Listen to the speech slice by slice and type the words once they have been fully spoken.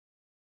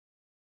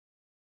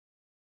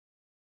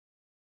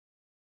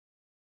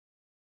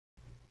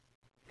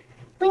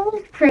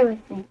Please pray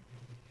with me.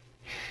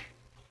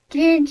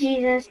 Dear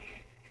Jesus,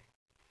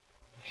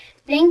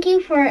 thank you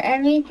for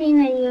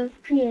everything that you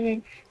have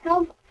created.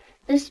 Help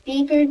the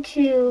speaker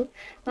to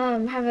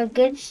have a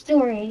good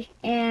story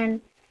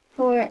and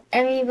for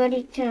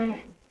everybody to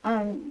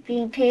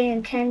be paying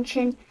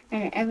attention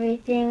and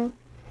everything.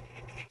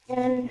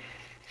 And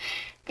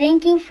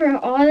thank you for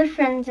all the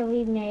friends that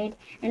we've made,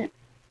 and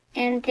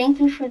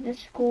thank you for the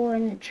school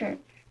and the church.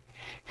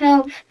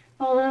 Help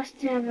all of us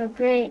to have a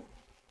great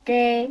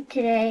day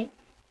today.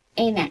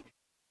 Amen.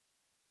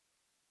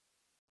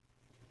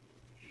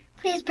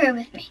 Please pray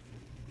with me.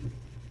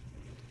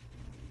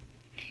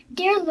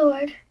 Dear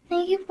Lord,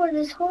 thank you for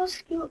this whole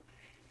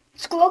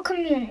school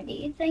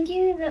community. Thank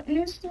you that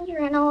Mrs.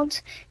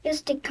 Reynolds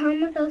is to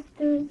come with us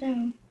through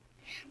Zoom.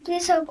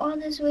 Please help all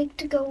this week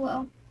to go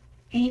well.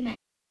 Amen.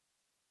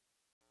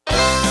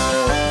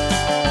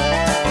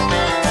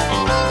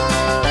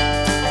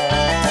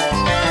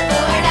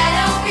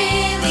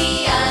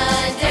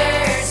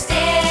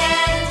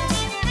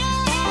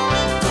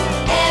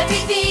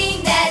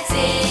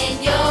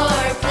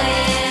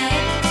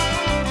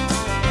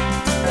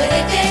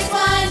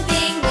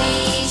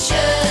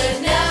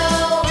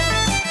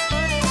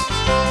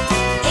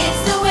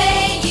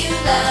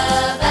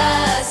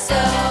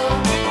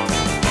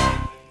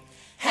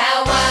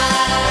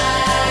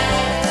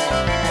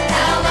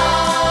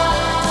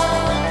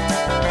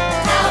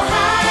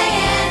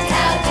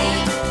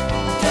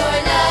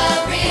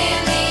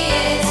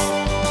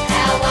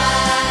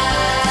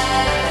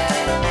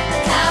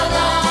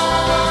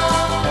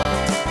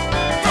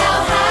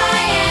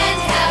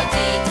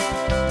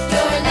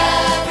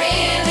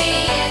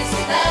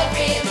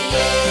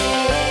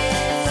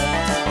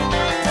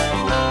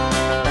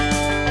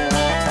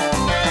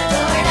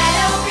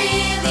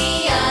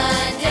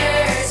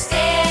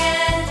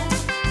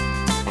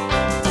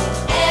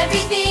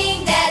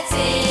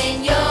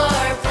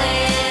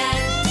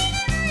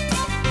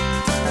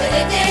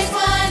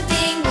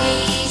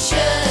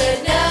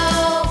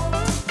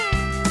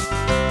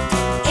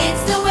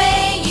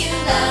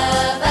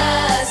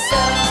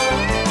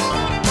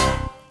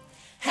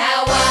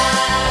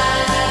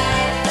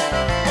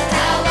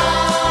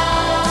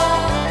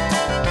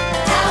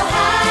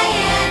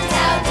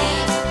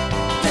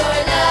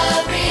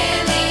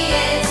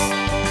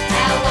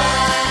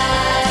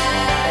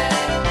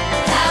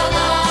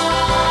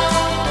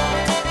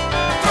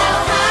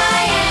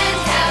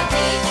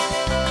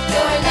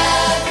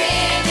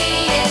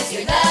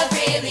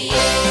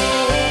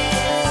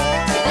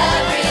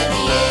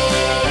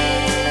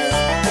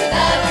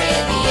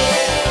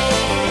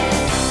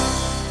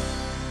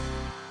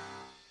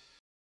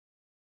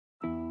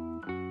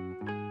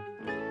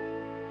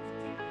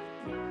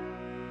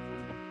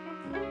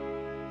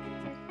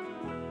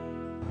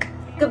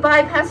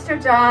 Goodbye, Pastor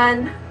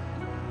John.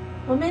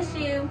 We'll miss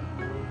you.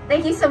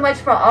 Thank you so much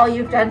for all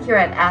you've done here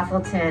at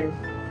Atholton.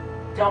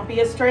 Don't be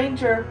a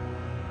stranger.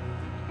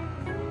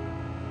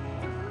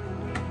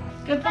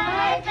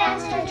 Goodbye,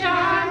 Pastor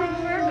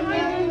John. We're going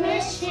to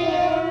miss you.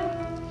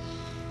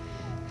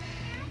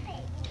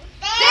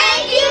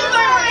 Thank you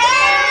for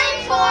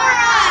caring for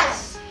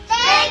us.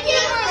 Thank you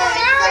for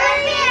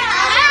serving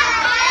us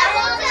at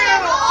Atholton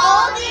for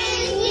all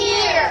these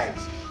years.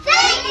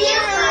 Thank you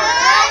for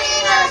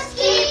letting us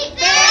keep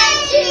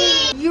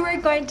Benji. You are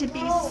going to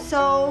be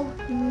so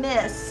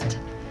missed,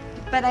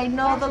 but I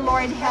know the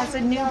Lord has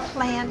a new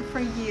plan for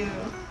you.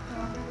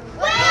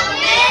 We'll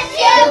miss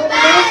you,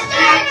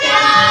 Pastor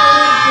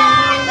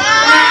John.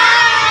 Bye.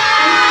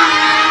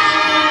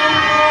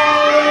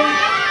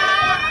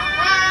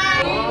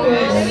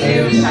 Miss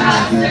you,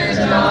 Pastor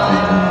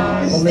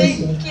John.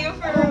 Thank you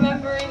for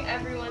remembering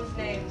everyone's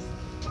names.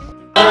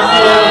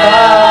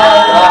 Hi,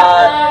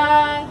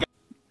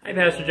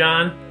 Pastor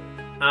John.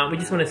 We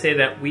just want to say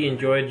that we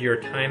enjoyed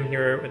your time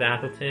here with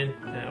Atholton.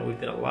 We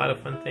did a lot of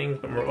fun things,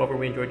 but moreover,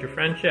 we enjoyed your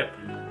friendship.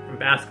 From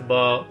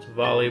basketball to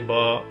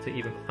volleyball to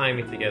even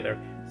climbing together.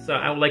 So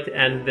I would like to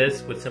end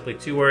this with simply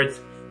 2 words.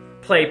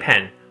 Play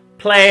pen.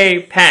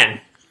 Play pen.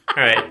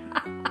 All right.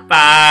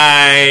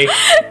 Bye.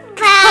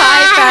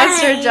 Bye,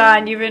 Pastor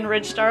John. You've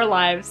enriched our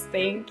lives.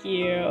 Thank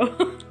you.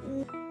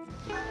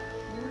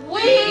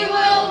 We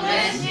will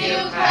miss you,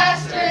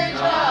 Pastor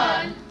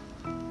John.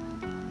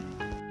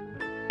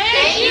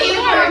 Thank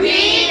you for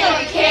being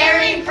a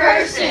caring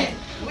person.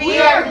 We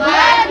are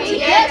glad we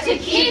get to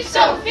keep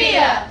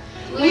Sophia.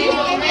 We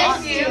will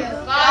miss you.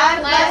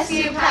 God bless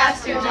you,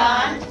 Pastor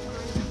John.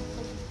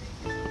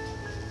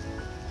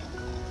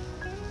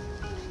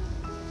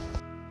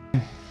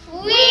 We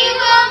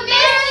will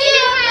miss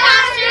you,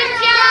 Pastor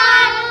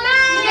John.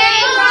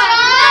 May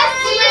God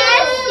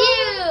bless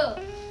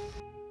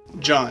you.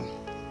 John,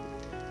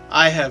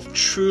 I have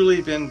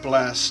truly been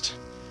blessed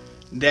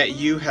that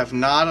you have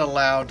not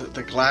allowed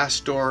the glass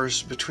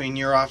doors between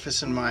your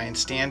office and mine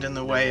stand in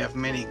the way of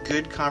many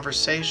good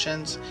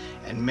conversations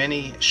and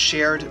many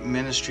shared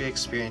ministry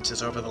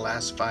experiences over the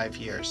last 5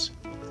 years.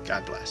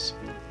 God bless.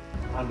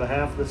 On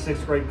behalf of the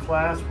 6th grade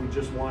class, we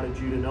just wanted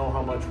you to know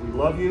how much we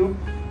love you.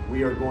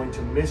 We are going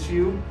to miss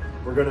you.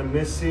 We're going to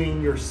miss seeing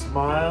your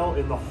smile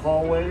in the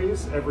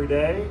hallways every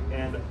day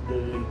and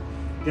the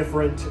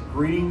different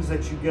greetings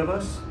that you give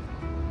us.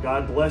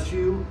 God bless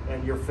you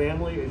and your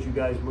family as you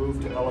guys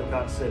move to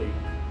Ellicott City.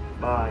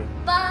 Bye.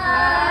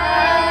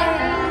 Bye.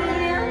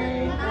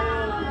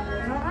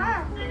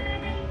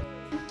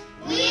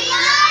 We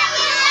love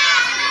you,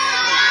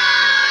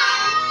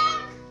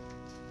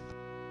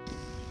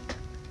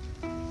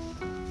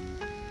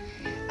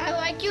 I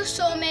like you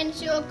so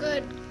much. You're a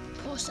good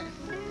person.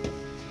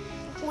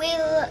 We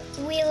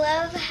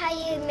love how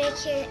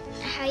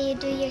you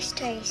do your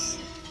stories.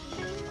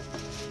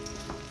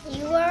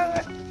 You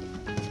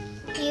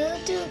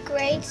do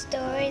great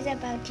stories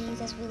about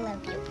Jesus. We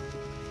love you.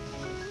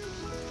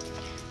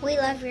 We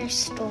love your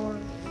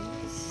stories.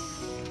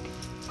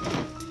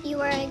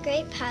 You are a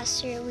great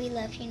pastor. We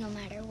love you no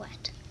matter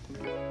what.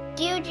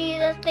 Dear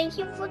Jesus, thank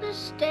you for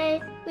this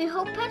day. We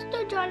hope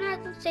Pastor John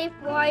has a safe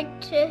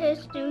ride to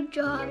his new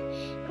job.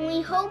 And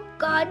we hope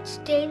God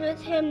stays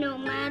with him no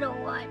matter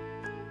what.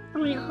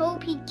 And we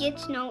hope he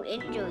gets no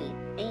injury.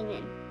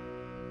 Amen.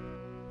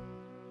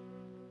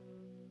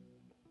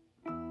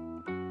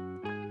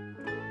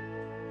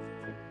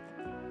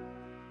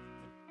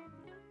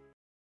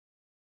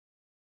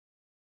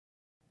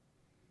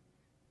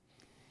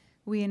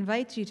 We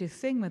invite you to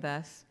sing with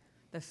us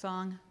the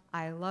song,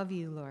 I Love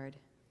You, Lord.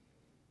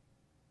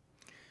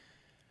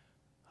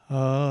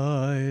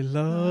 I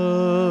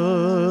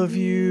love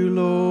you,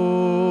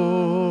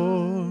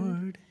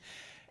 Lord,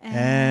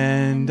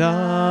 and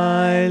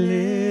I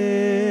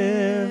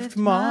lift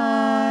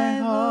my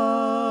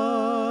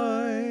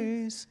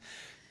eyes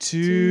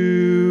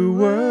to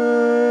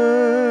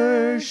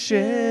worship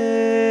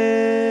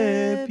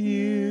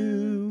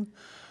you,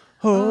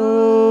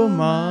 oh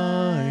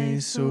my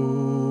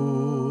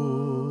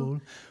soul,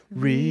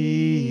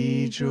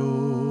 rejoice.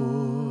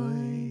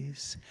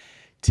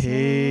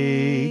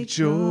 Take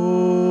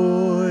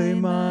joy,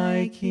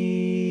 my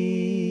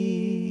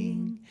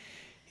King,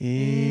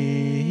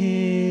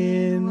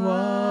 in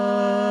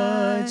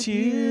what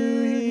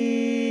you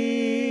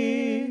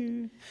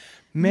hear.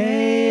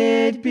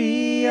 May it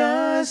be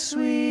a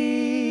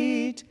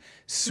sweet,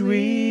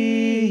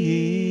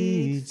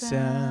 sweet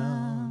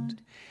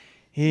sound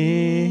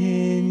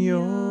in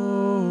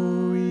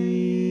your ear.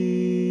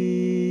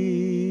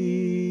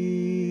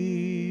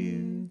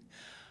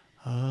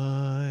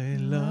 I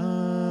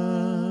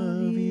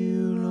love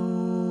you,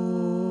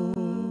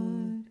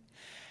 Lord,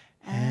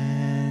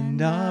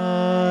 and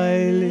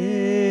I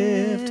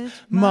lift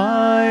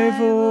my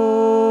voice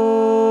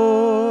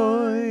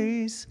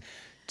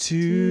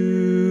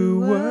to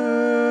worship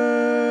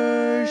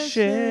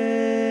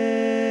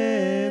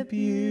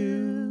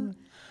you,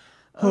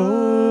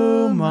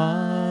 oh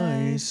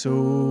my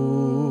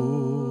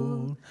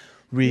soul,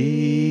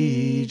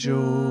 rejoice.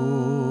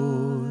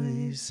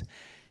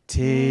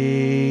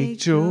 Take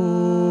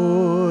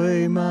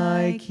joy,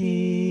 my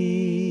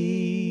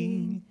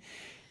King,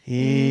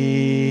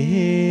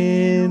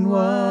 in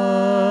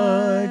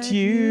what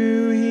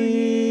you hear.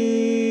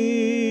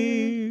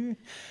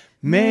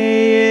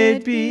 May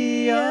it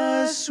be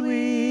a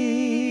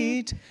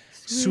sweet,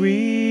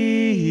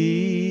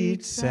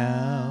 sweet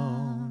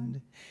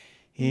sound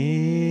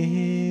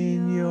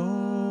in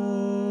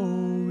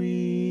your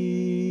ear.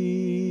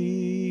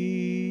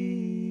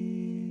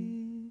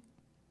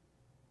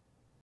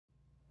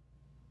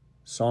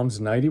 Psalms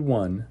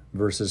 91,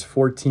 verses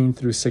 14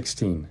 through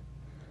 16.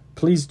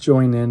 Please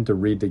join in to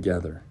read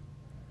together.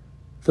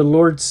 The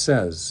Lord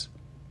says,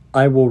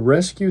 I will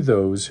rescue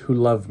those who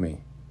love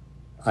me.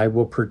 I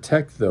will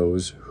protect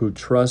those who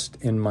trust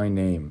in my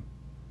name.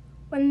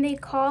 When they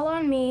call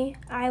on me,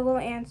 I will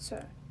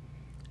answer.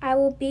 I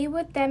will be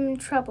with them in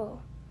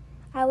trouble.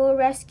 I will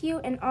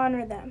rescue and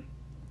honor them.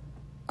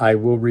 I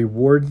will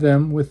reward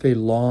them with a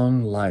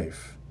long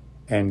life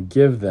and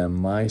give them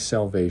my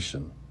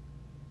salvation.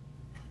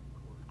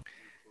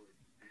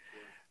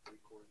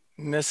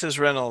 Mrs.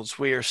 Reynolds,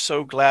 we are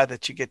so glad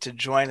that you get to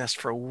join us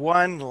for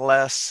one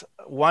last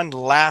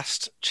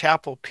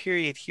chapel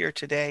period here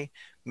today.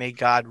 May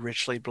God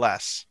richly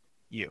bless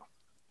you.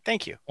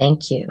 Thank you.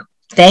 Thank you.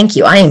 Thank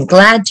you. I am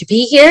glad to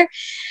be here,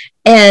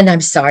 and I'm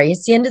sorry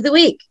it's the end of the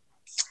week.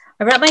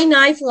 I brought my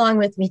knife along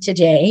with me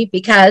today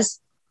because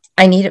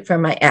I need it for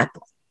my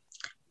apple.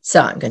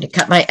 So I'm going to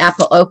cut my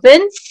apple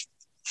open,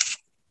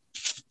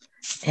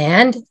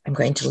 and I'm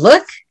going to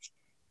look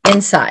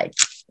inside.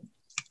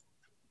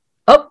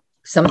 Oh,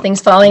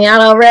 something's falling out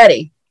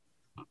already.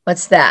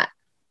 What's that?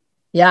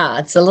 Yeah,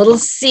 it's a little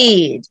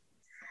seed.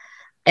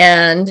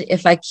 And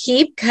if I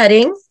keep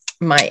cutting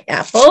my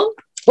apple,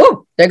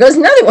 oh, there goes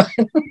another one.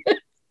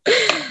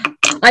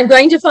 I'm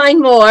going to find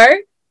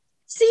more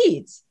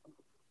seeds.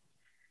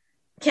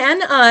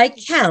 Can I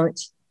count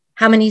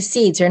how many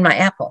seeds are in my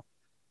apple?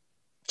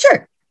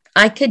 Sure.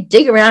 I could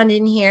dig around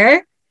in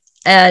here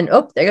and,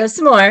 oh, there goes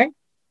some more.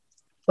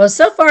 Well,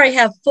 so far I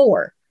have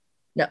 4.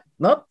 No,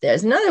 oh,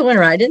 there's another one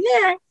right in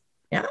there.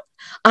 Yeah.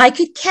 I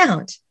could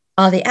count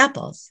all the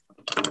apples.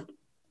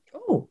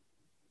 Oh,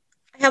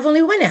 I have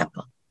only 1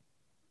 apple.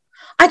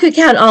 I could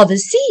count all the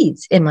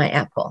seeds in my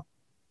apple.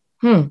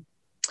 Can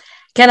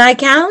I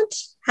count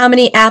how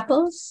many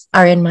apples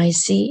are in my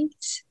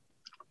seeds?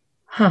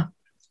 A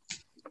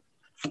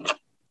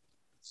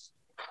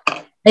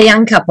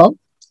young couple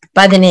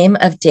by the name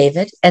of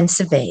David and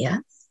Savea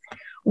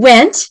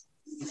went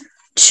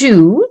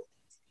to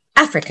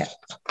Africa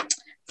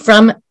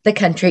from the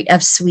country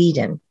of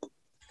Sweden.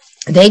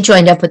 They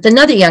joined up with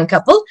another young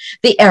couple,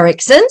 the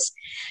Ericsons,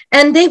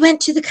 and they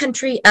went to the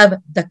country of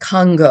the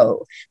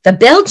Congo. The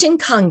Belgian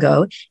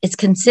Congo is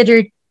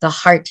considered the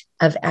heart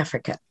of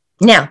Africa.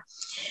 Now,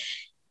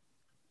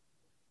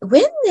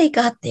 when they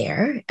got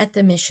there at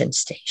the mission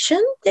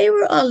station, they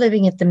were all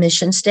living at the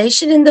mission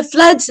station, and the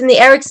Floods and the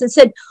Ericsons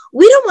said,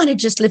 we don't want to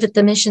just live at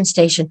the mission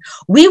station.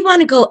 We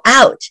want to go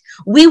out.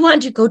 We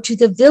want to go to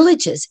the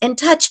villages and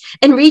touch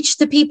and reach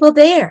the people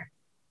there.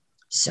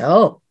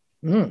 So,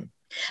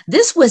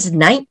 this was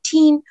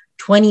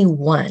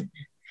 1921.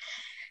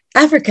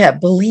 Africa,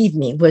 believe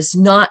me, was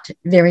not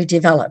very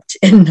developed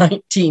in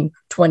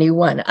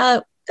 1921,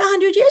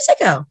 100 years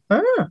ago.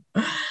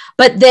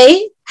 But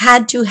they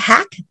had to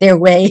hack their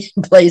way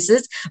in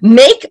places,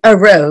 make a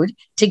road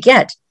to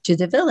get to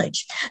the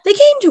village. They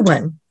came to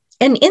one,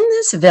 and in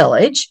this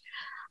village,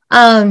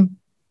 the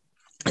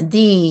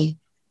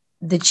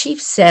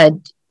chief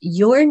said,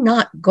 you're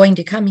not going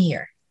to come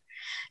here.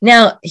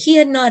 Now, he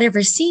had not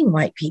ever seen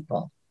white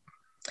people.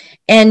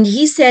 And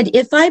he said,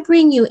 if I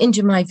bring you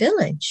into my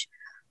village,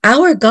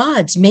 our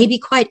gods may be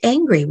quite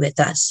angry with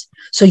us,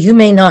 so you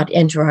may not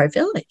enter our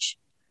village.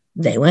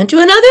 They went to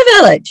another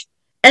village,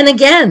 and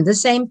again, the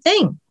same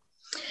thing.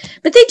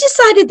 But they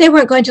decided they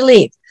weren't going to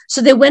leave.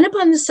 So they went up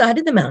on the side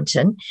of the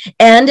mountain,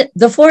 and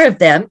the four of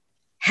them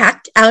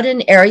hacked out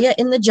an area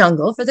in the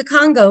jungle, for the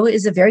Congo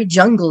is a very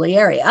jungly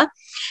area,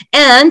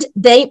 and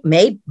they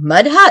made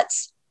mud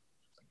huts.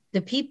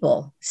 The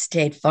people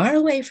stayed far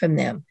away from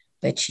them,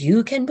 but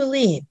you can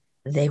believe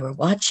they were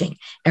watching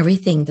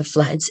everything the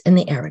Floods and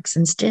the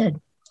Ericsons did.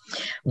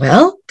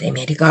 Well, they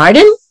made a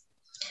garden.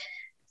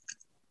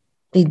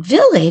 The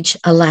village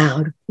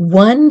allowed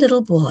one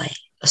little boy,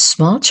 a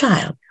small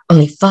child,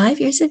 only 5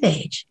 years of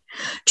age,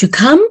 to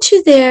come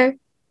to their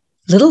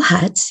little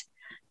huts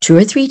 2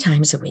 or 3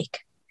 times a week.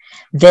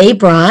 They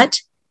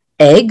brought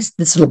eggs,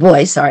 the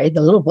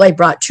little boy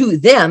brought to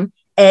them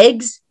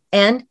eggs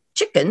and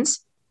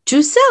chickens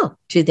to sell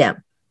to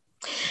them.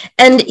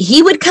 And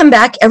he would come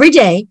back every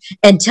day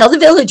and tell the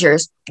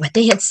villagers what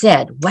they had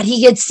said, what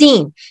he had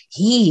seen.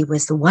 He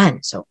was the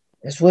one. So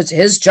this was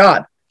his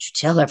job to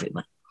tell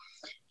everyone.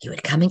 He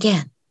would come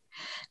again.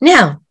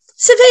 Now,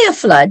 Savea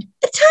Flood,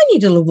 a tiny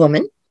little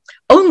woman,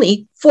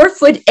 only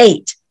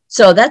 4'8".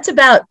 So it's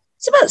about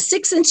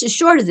 6 inches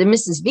shorter than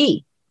Mrs.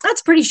 V.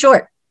 That's pretty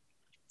short.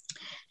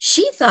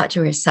 She thought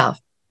to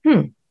herself,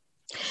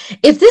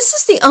 if this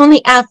is the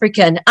only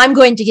African I'm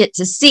going to get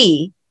to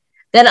see,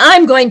 then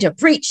I'm going to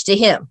preach to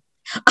him.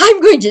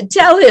 I'm going to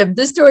tell him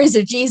the stories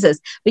of Jesus,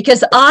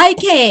 because I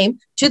came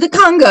to the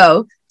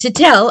Congo to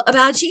tell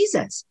about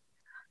Jesus.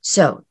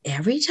 So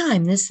every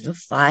time this little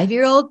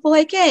 5-year-old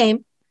boy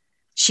came,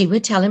 she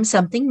would tell him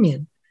something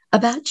new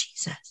about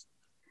Jesus.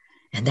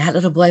 And that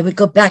little boy would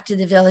go back to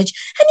the village,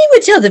 and he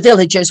would tell the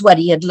villagers what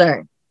he had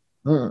learned.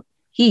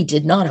 He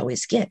did not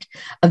always get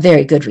a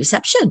very good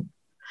reception.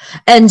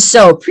 And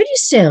so pretty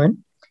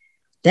soon,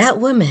 that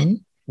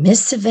woman,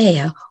 Miss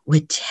Savea,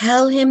 would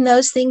tell him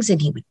those things,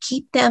 and he would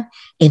keep them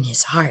in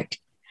his heart,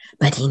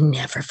 but he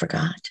never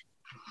forgot.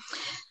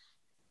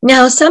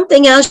 Now,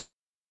 something else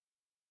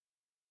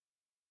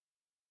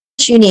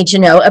you need to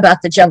know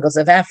about the jungles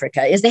of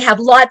Africa is they have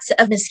lots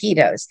of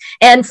mosquitoes.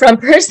 And from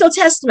personal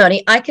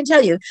testimony, I can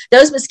tell you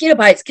those mosquito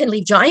bites can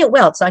leave giant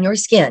welts on your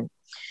skin.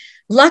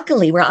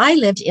 Luckily, where I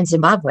lived in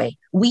Zimbabwe,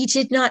 we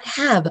did not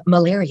have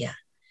malaria.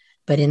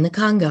 But in the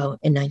Congo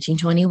in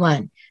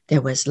 1921,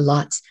 there was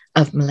lots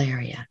of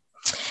malaria.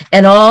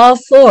 And all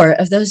 4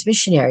 of those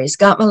missionaries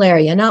got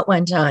malaria, not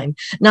one time,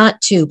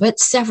 not 2,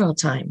 but several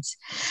times.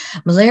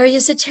 Malaria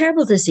is a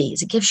terrible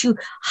disease. It gives you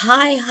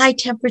high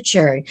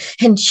temperature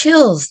and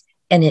chills,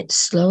 and it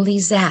slowly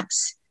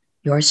zaps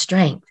your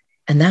strength.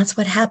 And that's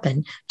what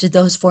happened to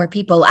those 4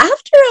 people.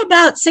 After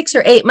about 6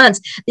 or 8 months,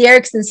 the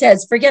Erickson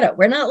says, forget it.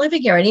 We're not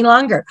living here any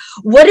longer.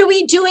 What are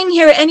we doing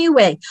here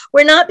anyway?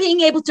 We're not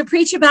being able to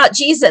preach about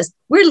Jesus.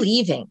 We're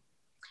leaving.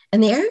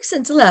 And the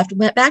Ericksons left,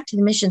 went back to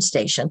the mission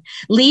station,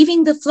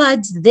 leaving the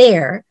Floods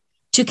there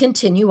to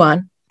continue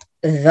on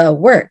the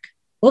work.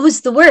 What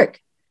was the work?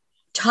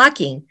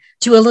 Talking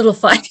to a little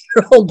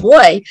 5-year-old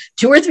boy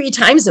 2 or 3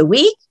 times a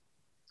week.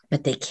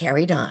 But they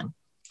carried on.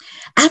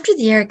 After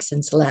the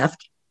Ericksons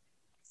left,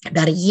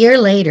 about a year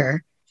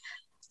later,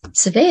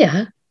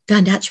 Savea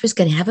found out she was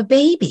going to have a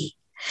baby.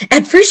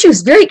 At first, she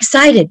was very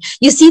excited.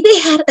 You see, they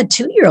had a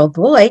 2-year-old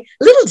boy,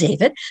 little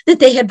David, that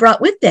they had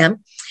brought with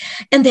them.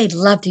 And they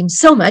loved him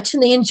so much,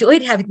 and they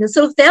enjoyed having this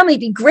little family.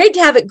 It'd be great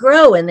to have it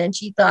grow. And then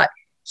she thought,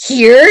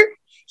 here,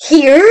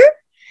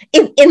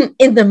 in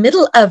the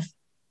middle of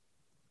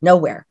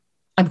nowhere,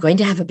 I'm going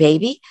to have a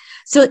baby.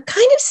 So it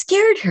kind of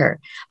scared her.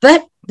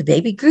 But the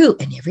baby grew,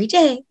 and every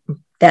day,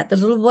 that the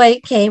little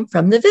boy came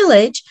from the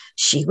village,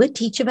 she would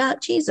teach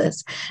about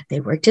Jesus. They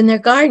worked in their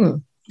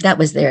garden. That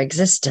was their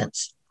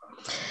existence.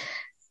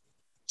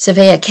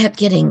 Savea kept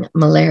getting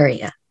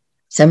malaria.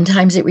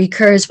 Sometimes it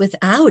recurs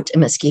without a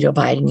mosquito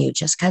biting you,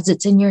 just because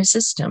it's in your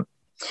system.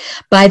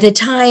 By the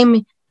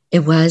time it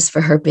was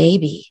for her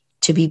baby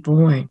to be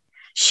born,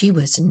 she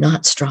was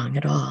not strong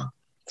at all.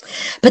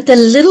 But the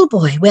little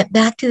boy went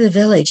back to the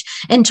village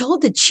and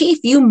told the chief,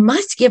 "You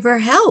must give her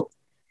help."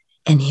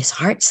 And his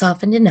heart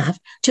softened enough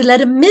to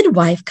let a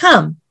midwife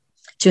come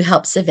to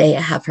help Savea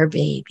have her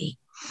baby.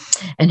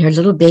 And her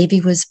little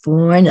baby was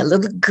born, a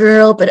little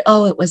girl, but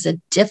oh, it was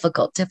a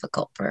difficult,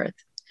 difficult birth.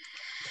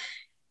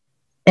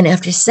 And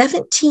after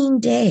 17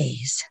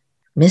 days,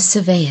 Miss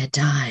Savea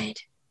died,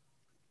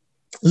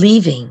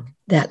 leaving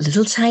that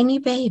little tiny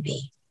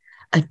baby,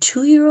 a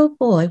 2-year-old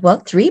boy, well,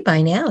 3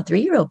 by now,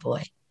 3-year-old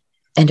boy,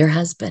 and her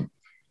husband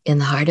in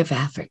the heart of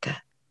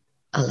Africa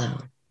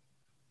alone.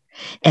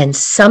 And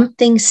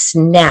something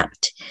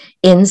snapped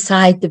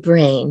inside the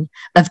brain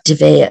of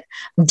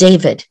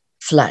David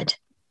Flood.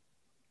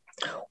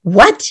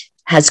 What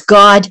has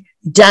God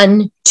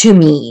done to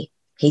me?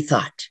 He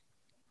thought.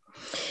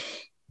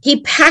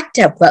 He packed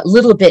up what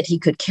little bit he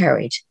could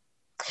carry.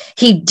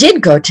 He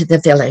did go to the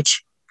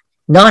village,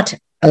 not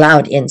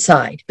allowed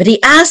inside, but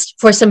he asked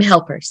for some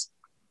helpers.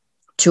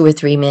 2 or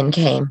 3 men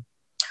came.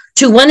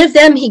 To one of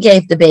them, he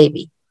gave the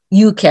baby.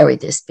 "You carry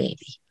this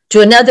baby."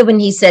 To another one,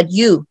 he said,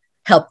 "You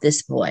help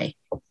this boy.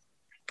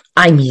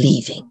 I'm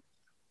leaving."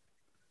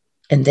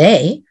 And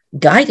they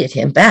guided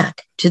him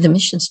back to the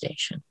mission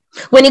station.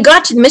 When he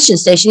got to the mission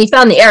station, he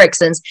found the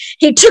Ericksons.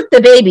 He took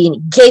the baby and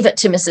he gave it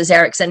to Mrs.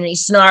 Erickson, and he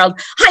snarled,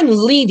 "I'm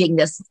leaving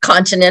this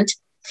continent.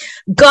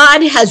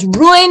 God has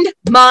ruined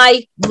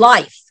my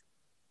life.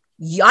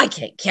 I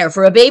can't care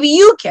for a baby.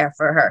 You care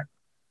for her.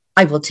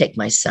 I will take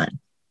my son."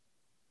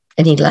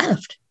 And he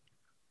left.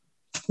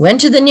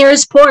 Went to the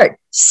nearest port,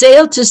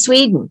 sailed to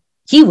Sweden.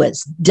 He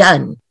was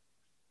done.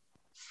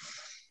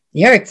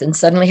 The Ericksons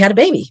suddenly had a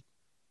baby.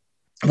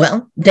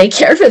 Well, they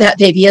cared for that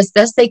baby as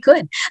best they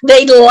could.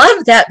 They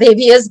loved that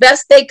baby as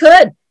best they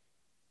could.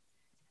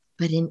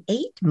 But in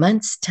 8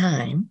 months'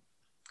 time,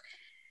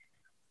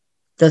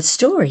 the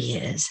story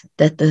is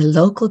that the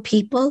local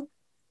people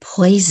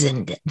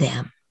poisoned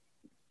them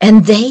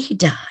and they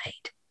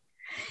died.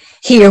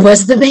 Here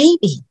was the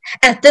baby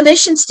at the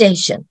mission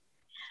station.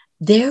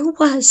 There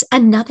was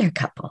another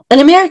couple, an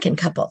American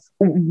couple.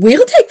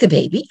 "We'll take the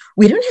baby.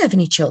 We don't have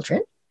any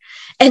children."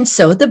 And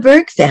so the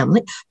Berg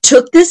family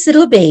took this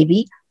little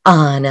baby,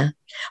 Anna.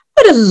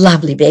 What a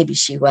lovely baby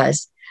she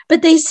was.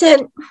 But they said,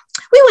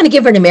 "We want to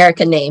give her an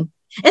American name."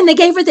 And they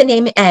gave her the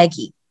name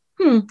Aggie.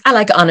 I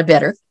like Anna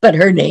better, but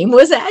her name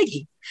was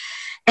Aggie.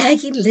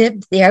 Aggie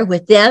lived there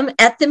with them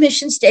at the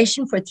mission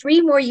station for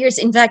 3 more years.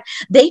 In fact,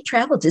 they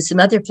traveled to some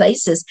other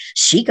places.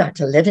 She got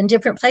to live in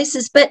different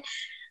places, but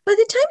by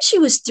the time she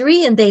was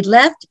 3 and they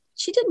left,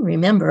 she didn't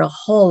remember a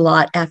whole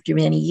lot after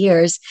many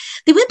years.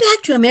 They went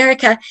back to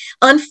America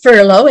on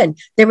furlough, and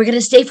they were going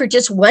to stay for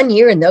just 1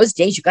 year. In those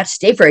days, you got to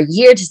stay for a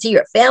year to see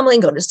your family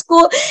and go to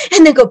school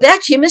and then go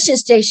back to your mission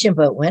station.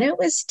 But when it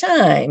was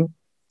time,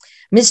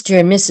 Mr.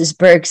 and Mrs.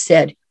 Berg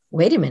said,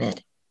 "Wait a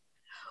minute.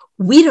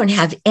 We don't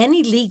have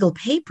any legal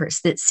papers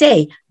that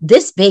say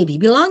this baby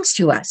belongs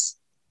to us.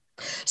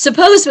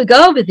 Suppose we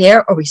go over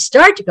there, or we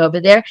start to go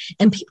over there,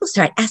 and people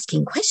start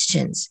asking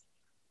questions.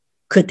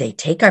 Could they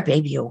take our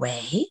baby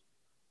away?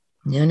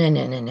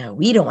 No.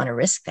 We don't want to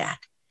risk that."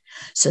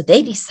 So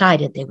they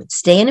decided they would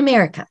stay in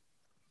America.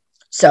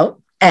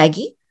 So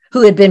Aggie,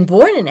 who had been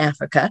born in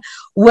Africa,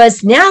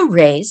 was now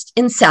raised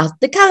in South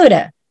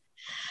Dakota.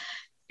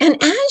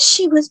 And as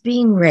she was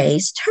being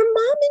raised, her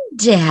mom and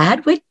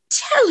dad would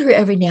tell her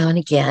every now and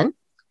again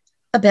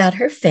about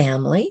her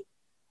family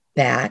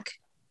back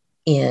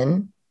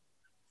in,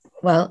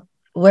 well,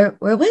 where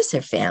was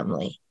her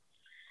family?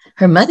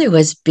 Her mother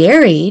was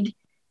buried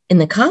in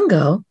the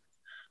Congo,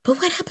 but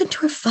what happened to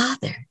her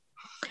father?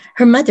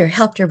 Her mother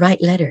helped her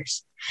write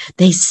letters.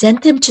 They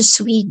sent them to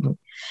Sweden,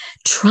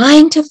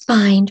 trying to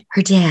find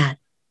her dad.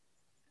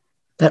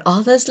 But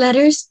all those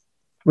letters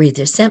were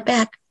either sent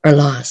back or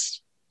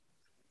lost.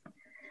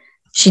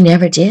 She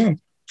never did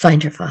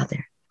find her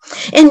father.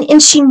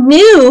 And she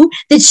knew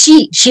that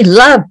she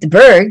loved the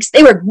Bergs.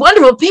 They were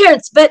wonderful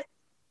parents, but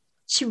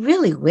she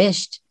really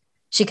wished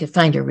she could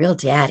find her real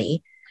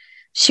daddy.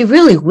 She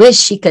really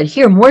wished she could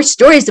hear more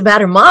stories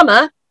about her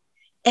mama.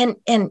 And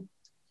am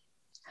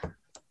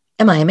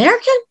I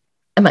American?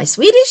 Am I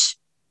Swedish?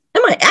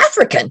 Am I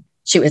African?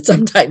 She would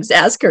sometimes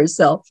ask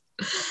herself.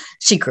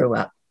 She grew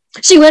up.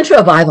 She went to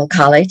a Bible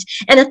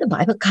college, and at the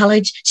Bible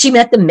college, she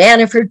met the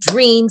man of her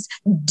dreams,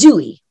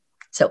 Dewey.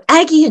 So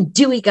Aggie and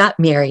Dewey got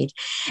married,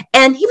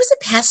 and he was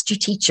a pastor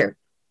teacher.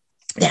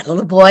 They had a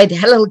little boy, they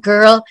had a little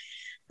girl,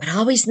 but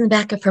always in the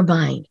back of her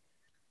mind,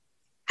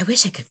 I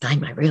wish I could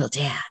find my real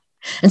dad.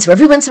 And so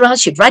every once in a while,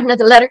 she'd write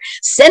another letter,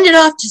 send it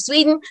off to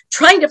Sweden,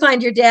 trying to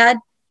find her dad.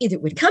 Either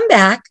it would come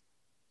back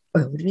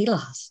or it would be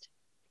lost.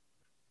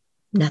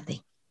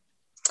 Nothing.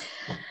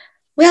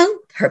 Well,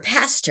 her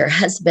pastor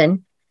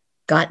husband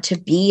got to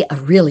be a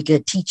really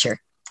good teacher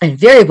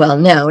and very well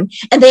known.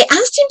 And they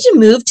asked him to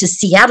move to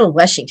Seattle,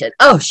 Washington.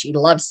 Oh, she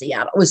loved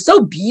Seattle. It was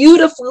so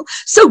beautiful,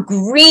 so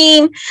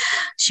green.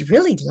 She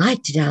really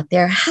liked it out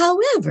there.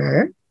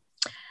 However,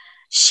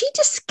 she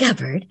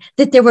discovered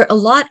that there were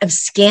a lot of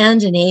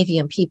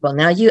Scandinavian people.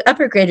 Now, you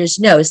upper graders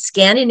know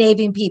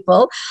Scandinavian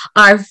people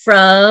are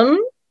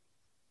from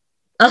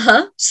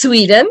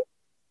Sweden,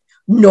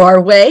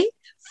 Norway,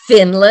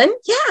 Finland.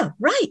 Yeah,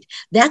 right.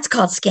 That's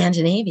called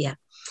Scandinavia.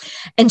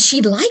 And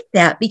she liked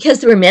that because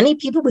there were many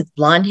people with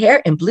blonde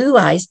hair and blue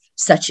eyes,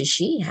 such as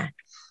she had.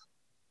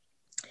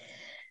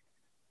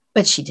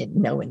 But she didn't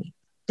know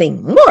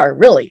anything more,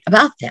 really,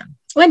 about them.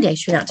 One day,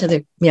 she went out to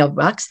the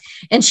mailbox,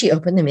 and she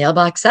opened the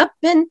mailbox up,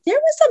 and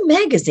there was a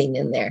magazine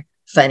in there.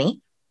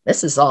 Funny,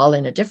 this is all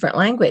in a different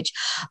language.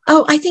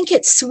 Oh, I think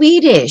it's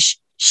Swedish.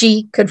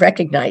 She could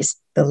recognize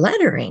the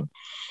lettering.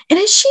 And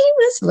as she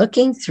was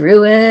looking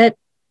through it,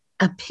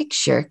 a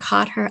picture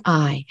caught her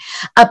eye,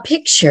 a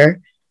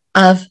picture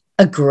of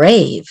a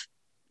grave,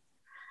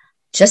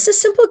 just a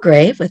simple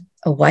grave with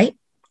a white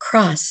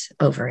cross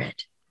over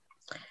it.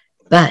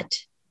 But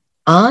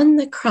on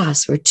the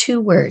cross were two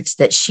words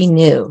that she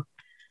knew: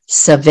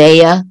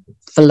 Savea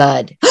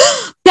flood.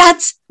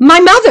 That's my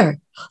mother.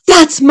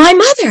 That's my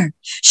mother.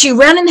 She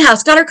ran in the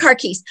house, got her car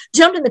keys,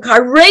 jumped in the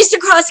car, raced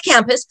across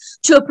campus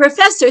to a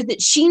professor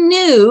that she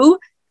knew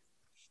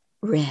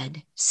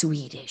read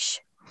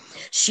Swedish.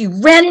 She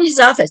ran in his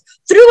office,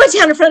 threw it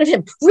down in front of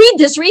him. Read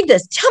this, read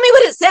this. Tell me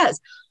what it says.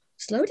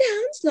 Slow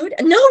down, slow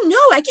down. No,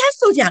 I can't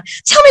slow down.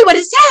 Tell me what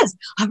it says.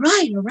 All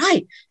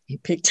right. He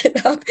picked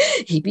it up.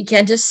 He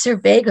began to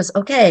survey. He goes,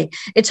 okay,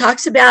 it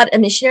talks about a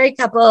missionary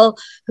couple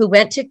who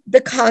went to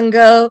the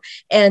Congo,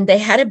 and they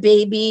had a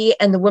baby,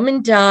 and the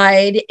woman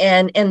died.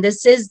 And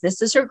this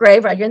is her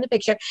grave right here in the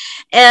picture.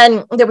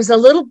 And there was a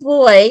little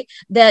boy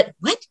that,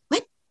 what?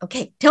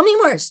 Okay, tell me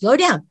more. Slow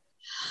down.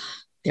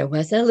 There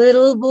was a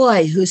little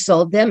boy who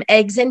sold them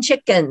eggs and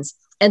chickens.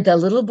 And the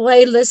little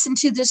boy listened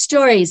to the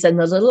stories, and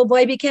the little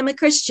boy became a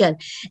Christian.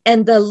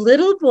 And the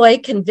little boy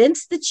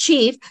convinced the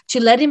chief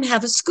to let him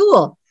have a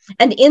school.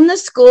 And in the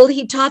school,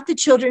 he taught the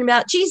children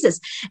about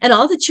Jesus. And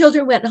all the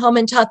children went home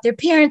and taught their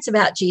parents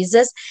about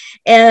Jesus.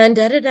 And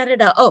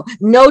da-da-da-da-da. Oh,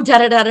 no,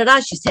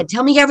 da-da-da-da-da. She said,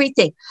 tell me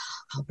everything.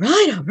 All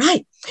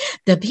right.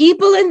 The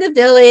people in the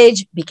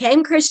village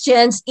became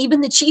Christians.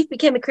 Even the chief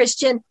became a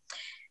Christian.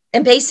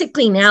 And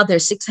basically now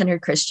there's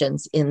 600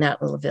 Christians in that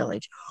little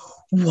village.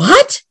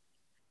 What?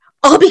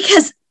 All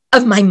because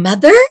of my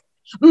mother?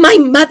 My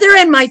mother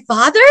and my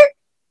father?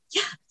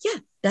 Yeah,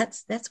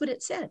 that's what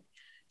it said.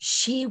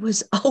 She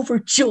was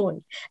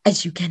overjoyed,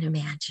 as you can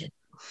imagine.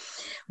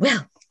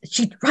 Well,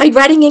 she tried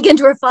writing again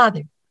to her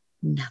father.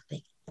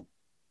 Nothing.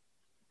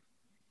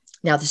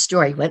 Now the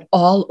story went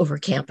all over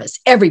campus.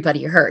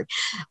 Everybody heard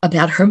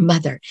about her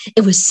mother.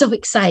 It was so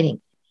exciting.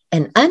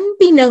 And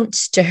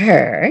unbeknownst to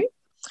her,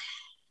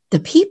 the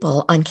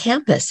people on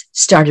campus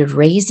started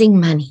raising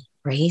money.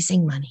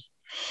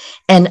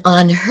 And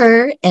on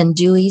her and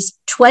Dewey's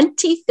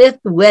 25th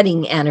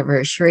wedding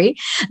anniversary,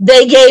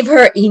 they gave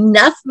her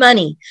enough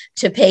money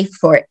to pay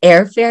for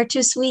airfare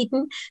to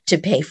Sweden, to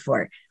pay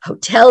for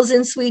hotels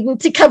in Sweden,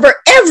 to cover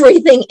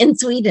everything in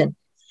Sweden.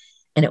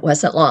 And it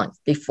wasn't long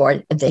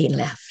before they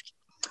left.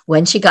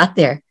 When she got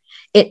there,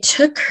 it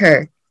took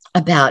her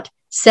about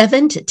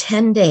 7 to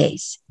 10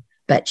 days,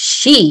 but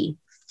she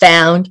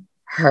found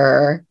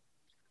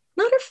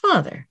not her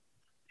father,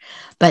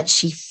 but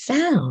she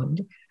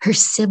found her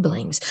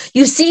siblings.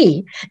 You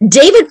see,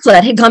 David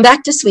Flood had gone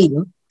back to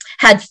Sweden,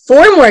 had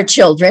 4 more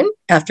children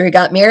after he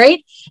got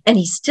married, and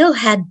he still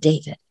had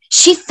David.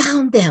 She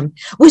found them.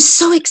 It was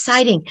so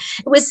exciting.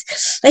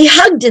 They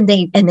hugged and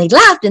they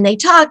laughed and they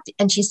talked.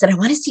 And she said, I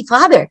want to see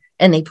Father.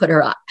 And they put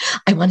her off.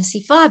 I want to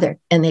see Father.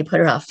 And they put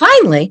her off.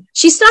 Finally,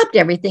 she stopped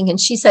everything and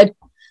she said,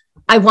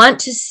 I want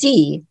to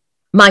see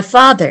my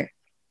father.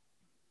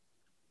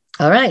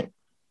 All right,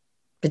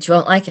 but you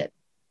won't like it.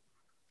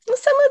 Well,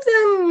 some of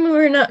them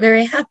were not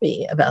very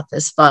happy about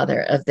this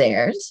father of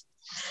theirs.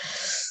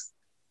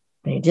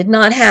 They did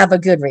not have a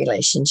good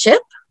relationship,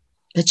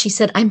 but she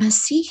said, I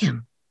must see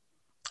him.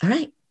 All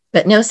right,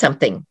 but know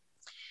something.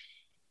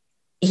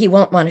 He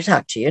won't want to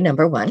talk to you,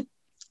 number 1.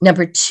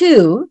 Number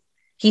 2,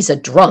 he's a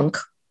drunk.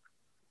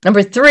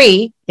 Number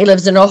 3, he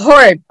lives in a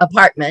horrid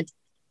apartment.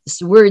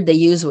 This word they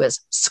used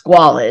was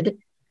squalid.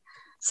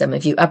 Some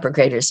of you upper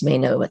graders may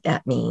know what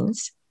that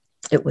means.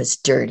 It was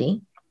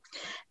dirty.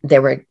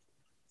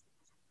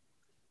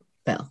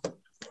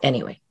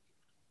 Anyway,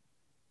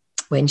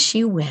 when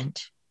she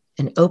went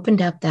and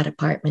opened up that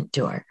apartment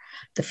door,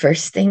 the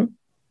first thing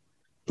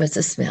was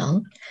the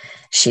smell.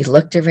 She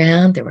looked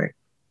around. There were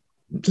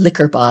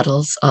liquor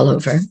bottles all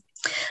over.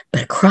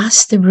 But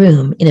across the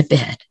room in a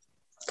bed,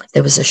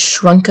 there was a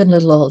shrunken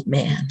little old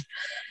man.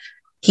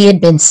 He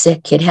had been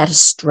sick. He'd had a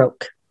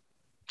stroke.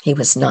 He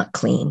was not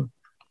clean.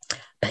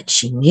 But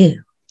she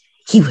knew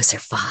he was her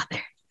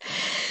father.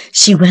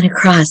 She went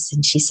across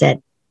and she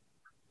said,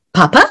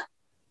 Papa?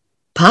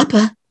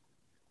 Papa?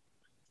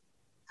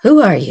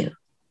 Who are you?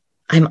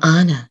 I'm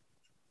Anna.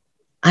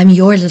 I'm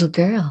your little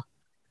girl.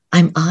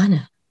 I'm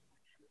Anna.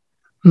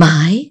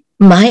 My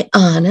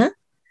Anna?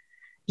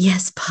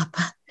 Yes,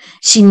 Papa.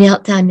 She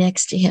knelt down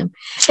next to him,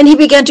 and he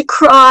began to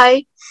cry.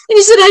 And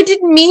he said, I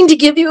didn't mean to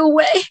give you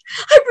away.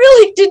 I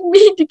really didn't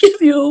mean to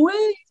give you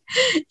away.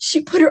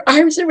 She put her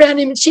arms around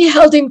him and she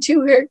held him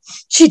to her.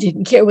 She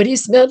didn't care what he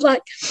smelled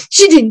like.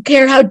 She didn't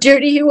care how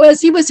dirty he was.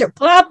 He was her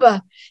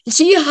Papa. And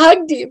she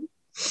hugged him.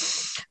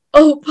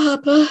 Oh,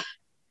 Papa,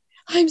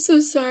 I'm so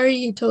sorry,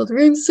 he told her.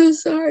 I'm so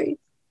sorry.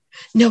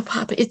 No,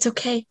 Papa, it's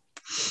okay.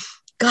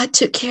 God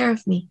took care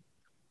of me.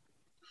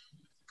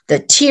 The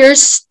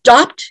tears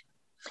stopped.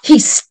 He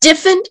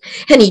stiffened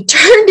and he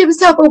turned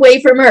himself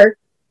away from her,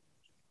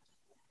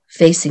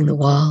 facing the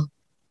wall.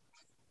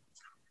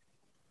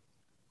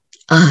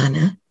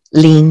 Anna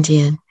leaned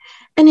in,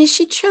 and as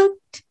she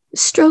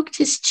stroked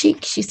his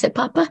cheek, she said,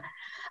 Papa,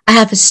 I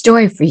have a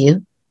story for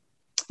you.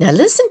 Now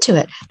listen to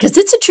it, because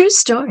it's a true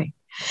story.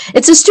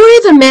 It's a story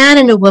of a man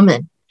and a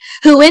woman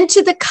who went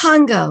to the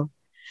Congo,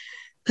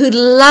 who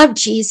loved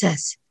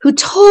Jesus, who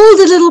told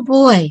a little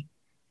boy,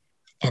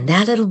 and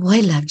that little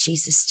boy loved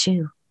Jesus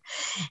too.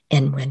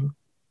 And when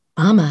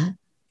Mama,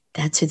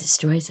 that's who the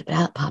story's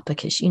about, Papa,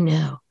 because you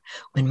know,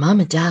 when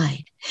Mama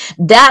died,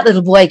 that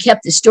little boy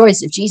kept the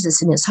stories of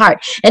Jesus in his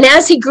heart. And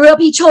as he grew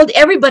up, he told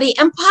everybody,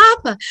 and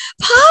Papa,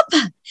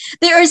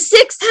 there are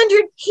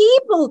 600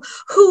 people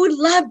who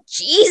love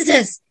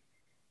Jesus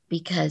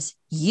because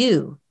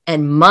you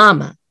and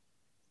Mama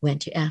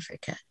went to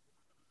Africa.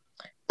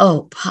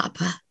 Oh,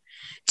 Papa,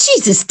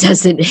 Jesus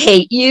doesn't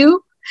hate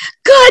you.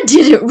 God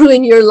didn't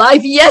ruin your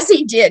life. Yes,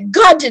 he did.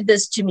 God did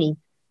this to me.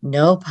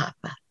 No,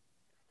 Papa.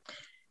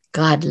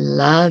 God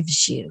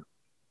loves you.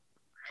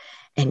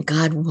 And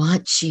God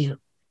wants you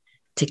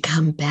to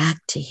come back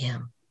to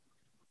him.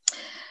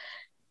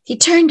 He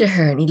turned to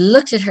her and he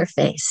looked at her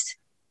face.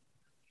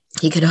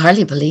 He could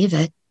hardly believe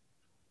it.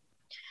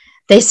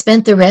 They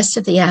spent the rest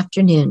of the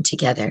afternoon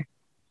together,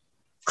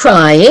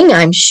 crying,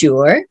 I'm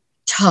sure,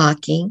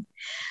 talking.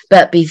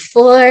 But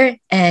before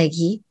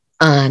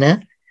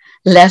Anna,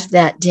 left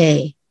that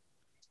day,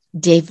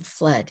 David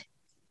Flood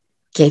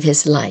gave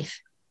his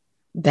life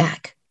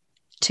back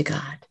to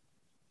God.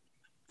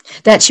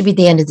 That should be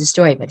the end of the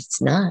story, but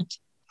it's not.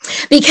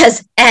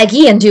 Because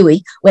Aggie and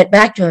Dewey went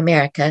back to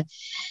America.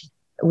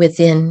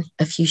 Within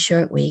a few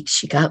short weeks,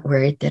 she got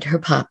word that her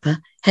Papa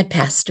had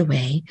passed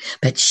away,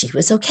 but she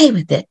was okay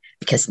with it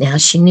because now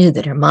she knew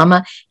that her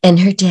Mama and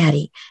her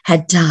Daddy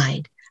had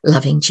died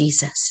loving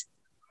Jesus.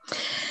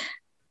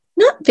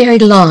 Not very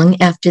long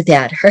after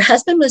that, her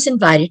husband was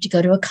invited to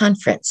go to a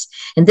conference,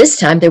 and this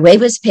time their way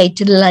was paid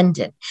to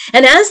London.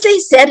 And as they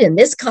said in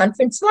this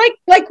conference,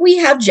 like we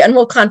have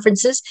general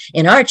conferences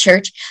in our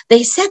church,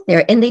 they sat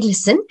there and they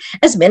listened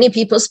as many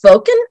people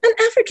spoke, and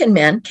an African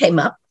man came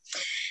up,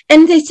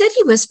 and they said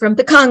he was from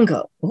the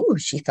Congo. Oh,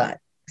 she thought,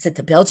 is it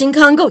the Belgian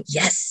Congo?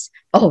 Yes.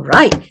 Oh,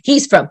 right.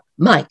 He's from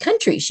my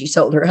country, she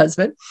told her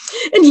husband,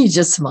 and he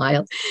just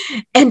smiled.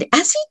 And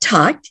as he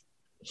talked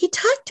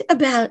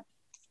about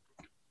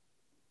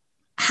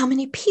how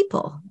many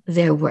people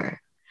there were,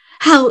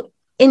 how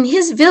in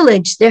his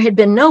village there had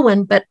been no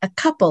one but a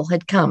couple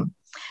had come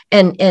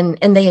and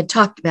they had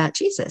talked about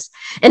Jesus.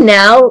 And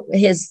now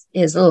his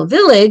little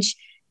village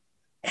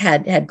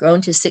had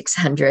grown to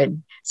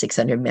 600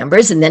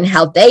 members, and then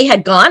how they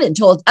had gone and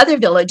told other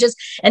villages,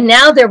 and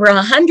now there were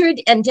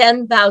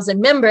 110,000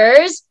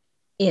 members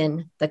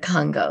in the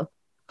Congo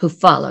who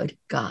followed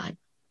God.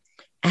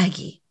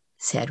 Aggie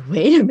said,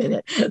 wait a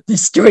minute,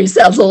 this story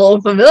sounds a little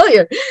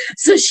familiar.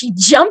 So she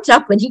jumped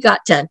up when he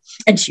got done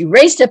and she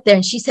raced up there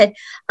and she said,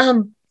 I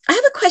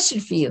have a question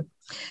for you.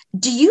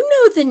 Do you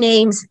know the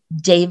names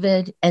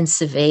David and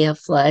Savea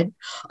Flood?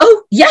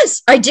 Oh,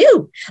 yes, I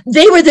do.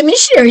 They were the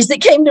missionaries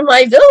that came to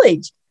my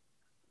village.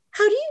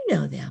 How do you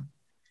know them?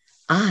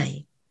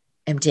 I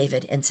am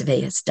David and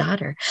Savea's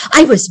daughter.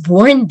 I was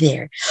born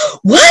there.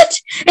 What?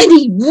 And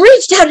he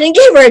reached out and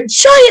gave her a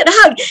giant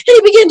hug and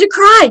he began to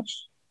cry.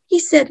 He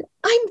said,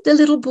 I'm the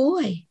little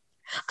boy.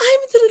 I'm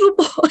the little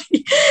boy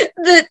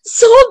that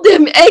sold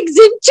them eggs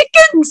and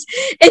chickens.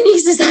 And he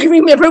says, I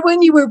remember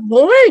when you were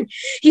born.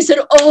 He said,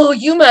 oh,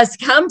 you must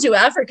come to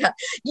Africa.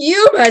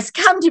 You must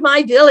come to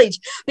my village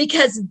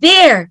because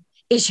there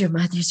is your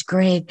mother's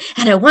grave.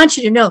 And I want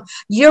you to know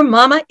your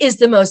mama is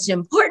the most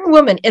important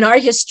woman in our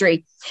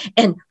history.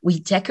 And we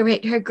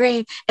decorate her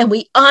grave and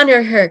we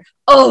honor her.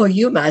 Oh,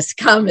 you must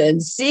come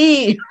and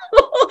see.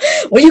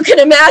 Well, you can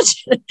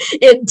imagine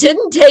it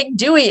didn't take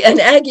Dewey and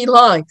Aggie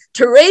long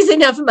to raise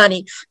enough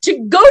money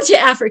to go to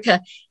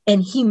Africa.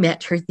 And he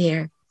met her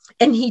there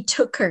and he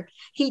took her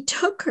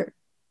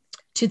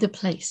to the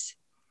place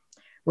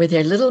where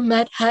their little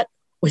mud hut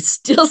was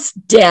still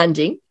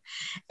standing.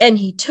 And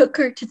he took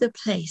her to the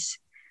place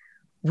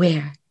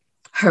where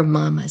her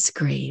mama's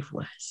grave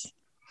was.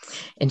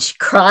 And she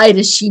cried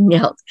as she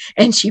knelt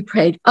and she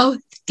prayed, oh,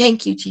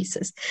 thank you,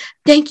 Jesus.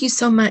 Thank you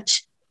so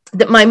much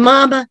that my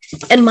mama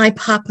and my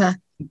papa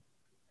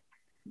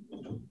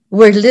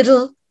were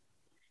little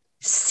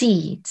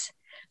seeds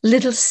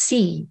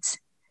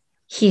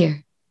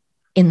here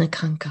in the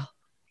Congo.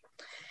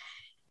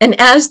 And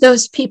as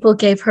those people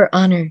gave her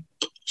honor,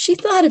 she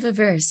thought of a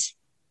verse.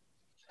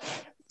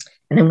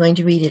 And I'm going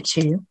to read it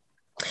to you.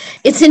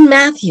 It's in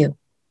Matthew.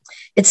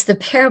 It's the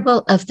parable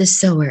of the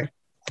sower.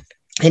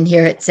 And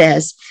here it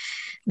says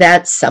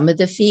that some of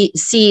the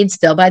seeds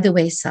fell by the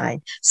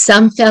wayside.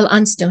 Some fell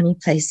on stony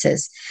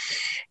places.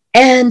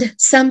 And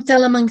some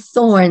fell among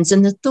thorns,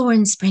 and the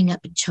thorns sprang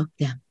up and choked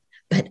them.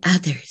 But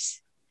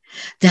others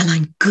fell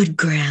on good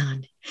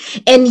ground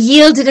and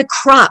yielded a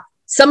crop,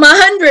 some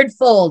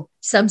 100-fold,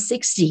 some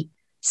 60,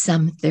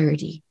 some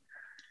 30.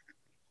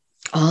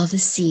 All the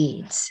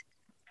seeds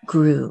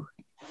grew.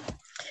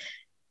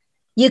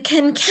 You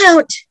can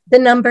count the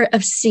number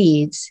of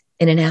seeds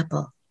in an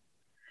apple,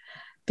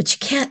 but you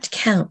can't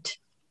count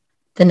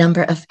the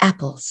number of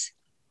apples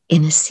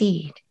in a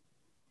seed,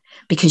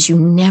 because you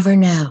never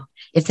know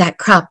if that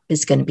crop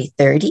is going to be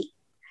 30,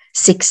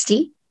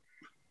 60,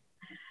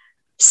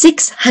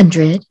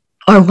 600,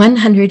 or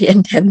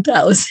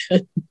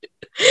 110,000.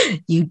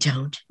 You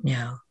don't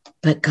know,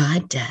 but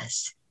God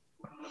does.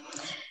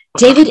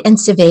 David and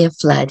Savea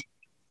Flood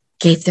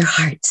gave their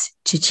hearts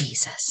to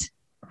Jesus.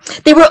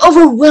 They were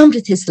overwhelmed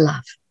with his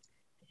love.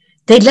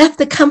 They left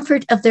the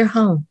comfort of their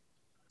home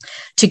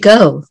to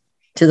go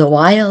to the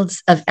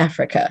wilds of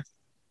Africa.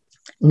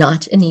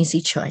 Not an easy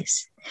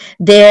choice.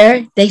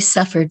 There they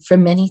suffered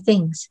from many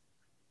things.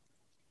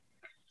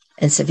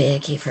 And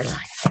Savea gave her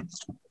life.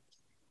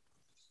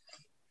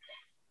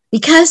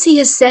 Because he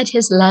has set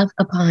his love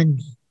upon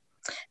me,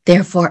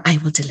 therefore I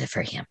will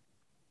deliver him.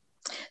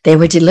 They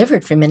were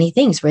delivered from many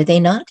things, were they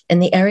not, in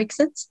the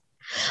Ericksons?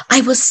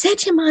 I will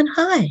set him on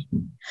high.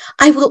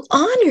 I will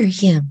honor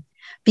him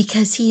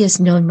because he has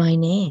known my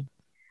name.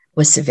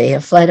 Was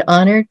Savea Flood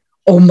honored?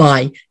 Oh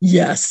my,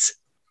 yes.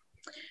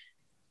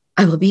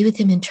 I will be with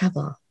him in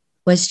trouble.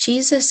 Was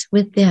Jesus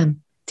with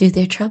them through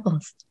their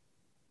troubles?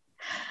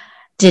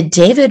 Did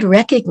David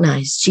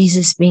recognize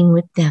Jesus being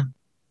with them?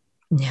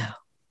 No,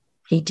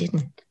 he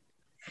didn't.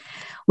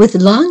 With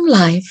long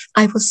life,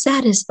 I will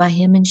satisfy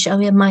him and show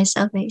him my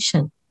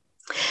salvation.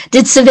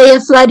 Did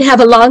Savea Flood have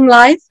a long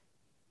life?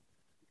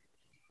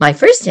 My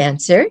first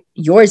answer,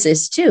 yours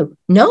is too.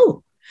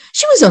 No,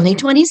 she was only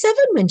 27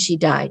 when she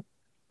died.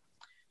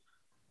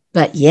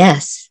 But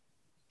yes,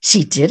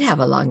 she did have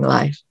a long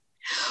life.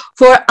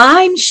 For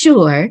I'm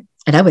sure,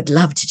 and I would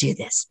love to do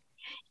this,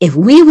 if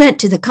we went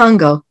to the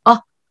Congo,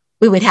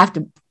 we would have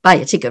to buy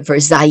a ticket for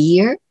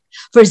Zaire.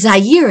 For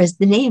Zaire is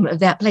the name of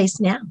that place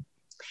now.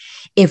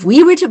 If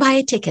we were to buy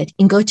a ticket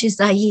and go to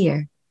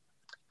Zaire,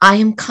 I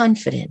am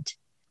confident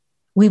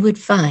we would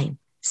find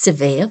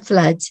Savea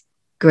Flood's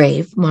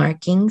grave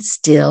marking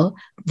still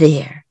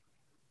there.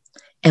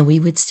 And we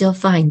would still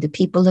find the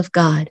people of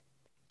God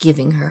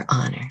giving her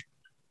honor.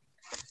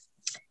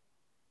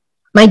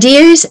 My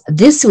dears,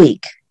 this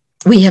week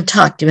we have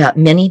talked about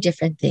many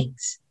different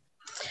things.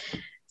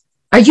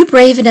 Are you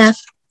brave enough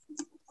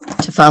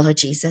to follow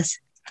Jesus?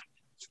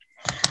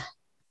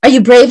 Are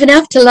you brave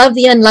enough to love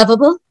the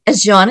unlovable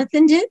as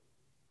Jonathan did?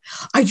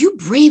 Are you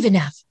brave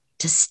enough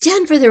to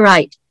stand for the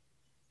right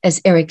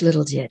as Eric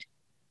Little did?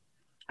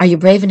 Are you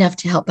brave enough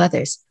to help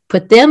others?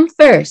 Put them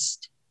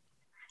first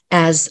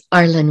as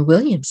Arlen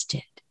Williams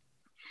did.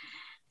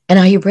 And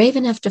are you brave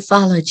enough to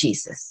follow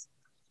Jesus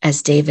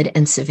as David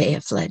and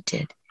Savea Flood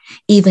did,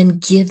 even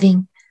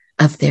giving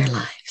of their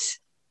lives?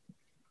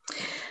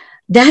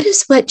 That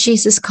is what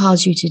Jesus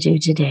calls you to do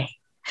today.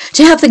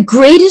 To have the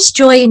greatest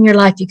joy in your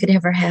life you could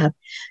ever have,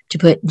 to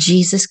put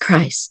Jesus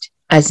Christ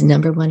as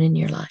number one in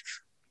your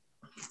life.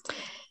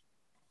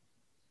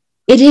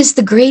 It is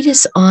the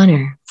greatest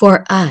honor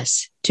for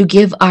us to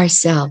give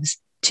ourselves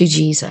to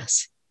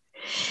Jesus.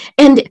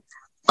 And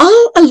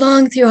all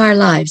along through our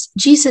lives,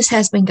 Jesus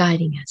has been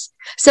guiding us.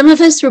 Some of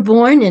us were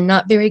born in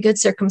not very good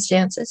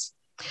circumstances.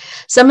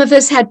 Some of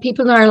us had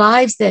people in our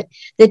lives that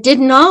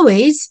didn't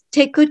always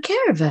take good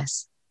care of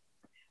us.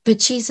 But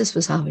Jesus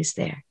was always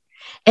there.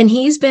 And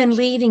he's been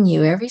leading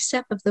you every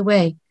step of the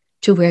way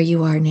to where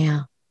you are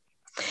now.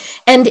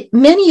 And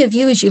many of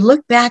you, as you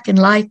look back in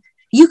life,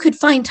 you could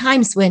find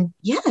times when,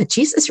 yeah,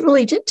 Jesus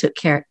really did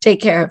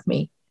take care of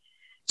me.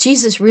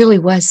 Jesus really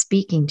was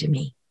speaking to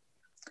me.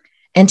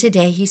 And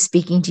today he's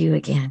speaking to you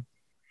again.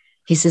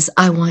 He says,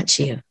 I want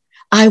you.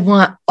 I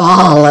want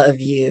all of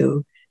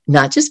you,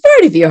 not just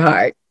part of your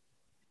heart.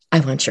 I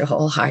want your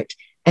whole heart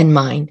and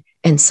mind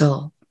and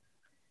soul.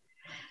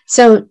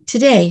 So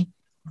today,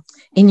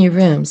 in your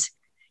rooms,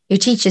 your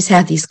teachers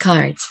have these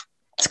cards.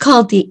 It's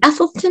called the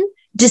Atholton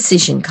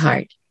Decision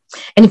Card.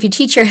 And if your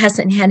teacher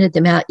hasn't handed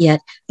them out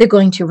yet, they're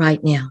going to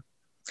right now.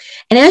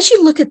 And as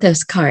you look at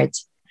those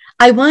cards,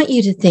 I want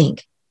you to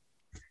think,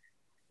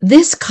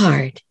 this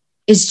card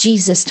is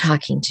Jesus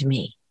talking to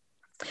me.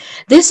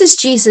 This is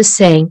Jesus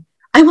saying,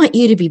 I want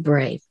you to be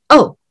brave.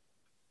 Oh,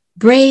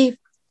 brave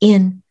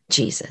in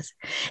Jesus.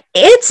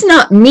 It's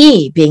not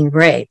me being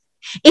brave.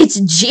 It's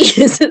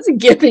Jesus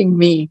giving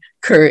me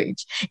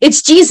courage.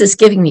 It's Jesus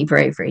giving me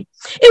bravery.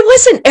 It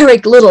wasn't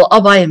Eric Little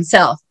all by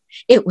himself.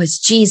 It was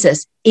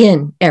Jesus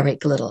in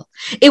Eric Little.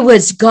 It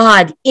was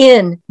God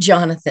in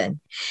Jonathan.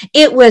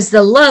 It was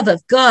the love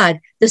of God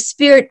the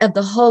Spirit of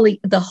the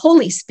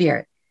Holy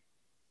Spirit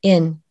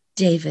in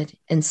David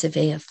and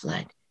Savea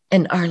Flood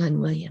and Arlen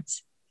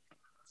Williams.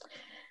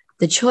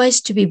 The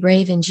choice to be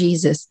brave in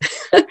Jesus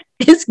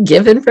is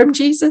given from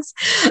Jesus.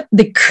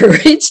 The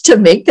courage to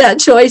make that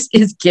choice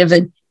is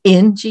given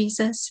in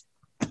Jesus.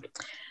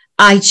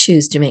 I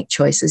choose to make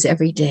choices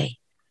every day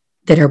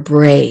that are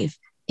brave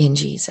in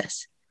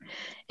Jesus.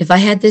 If I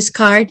had this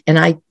card, and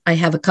I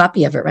have a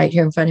copy of it right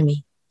here in front of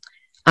me,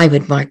 I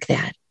would mark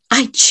that.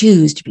 I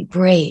choose to be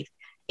brave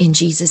in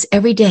Jesus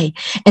every day.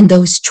 And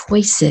those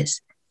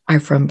choices are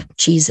from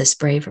Jesus'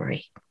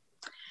 bravery.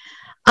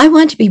 I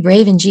want to be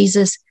brave in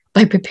Jesus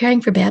by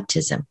preparing for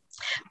baptism.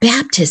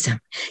 Baptism,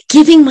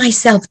 giving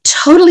myself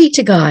totally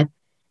to God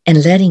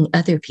and letting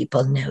other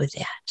people know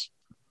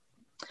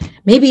that.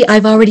 Maybe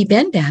I've already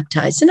been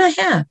baptized, and I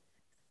have,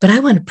 but I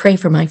want to pray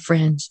for my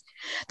friends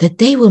that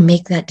they will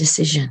make that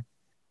decision.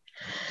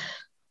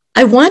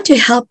 I want to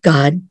help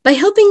God by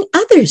helping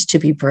others to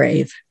be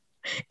brave.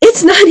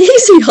 It's not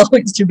easy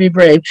always to be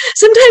brave.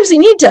 Sometimes we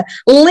need to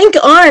link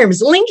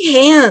arms, link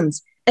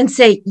hands, and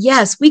say,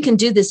 yes, we can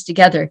do this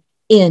together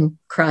in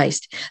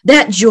Christ.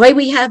 That joy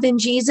we have in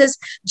Jesus,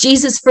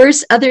 Jesus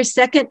first, others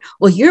second.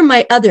 Well, you're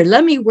my other.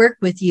 Let me work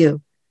with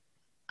you.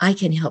 I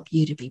can help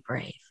you to be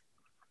brave.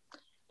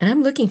 And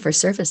I'm looking for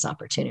service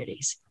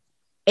opportunities.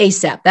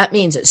 ASAP. That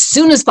means as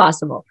soon as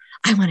possible,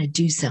 I want to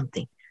do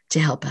something to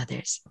help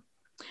others.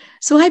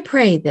 So I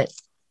pray that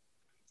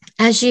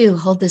as you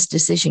hold this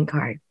decision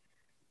card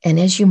and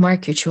as you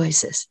mark your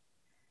choices,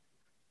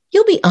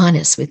 you'll be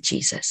honest with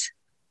Jesus.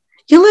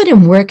 You'll let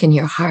him work in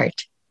your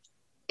heart,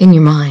 in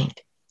your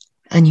mind,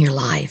 and your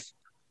life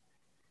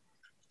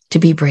to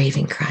be brave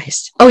in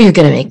Christ. Oh, you're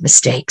going to make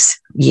mistakes.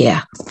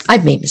 Yeah,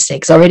 I've made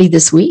mistakes already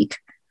this week.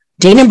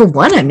 Day number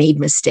 1, I made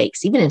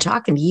mistakes, even in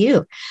talking to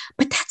you.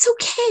 But that's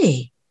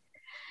okay,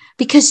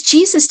 because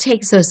Jesus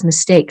takes those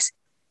mistakes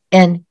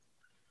and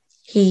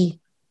he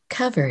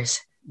covers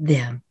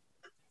them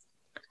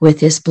with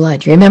his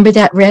blood. You remember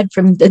that red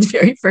from the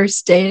very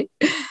first day?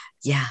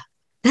 Yeah,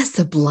 that's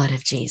the blood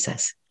of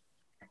Jesus.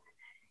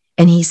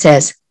 And he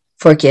says,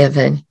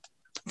 forgiven,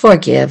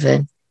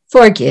 forgiven,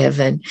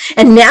 forgiven.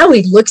 And now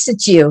he looks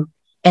at you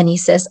and he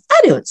says,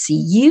 I don't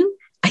see you.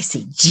 I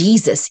see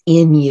Jesus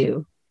in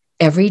you.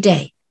 Every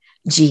day,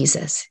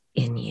 Jesus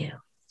in you.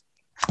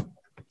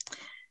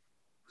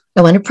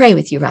 I want to pray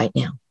with you right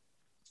now.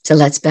 So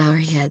let's bow our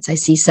heads. I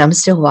see some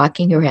still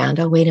walking around.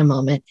 I'll wait a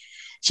moment.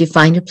 As you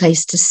find a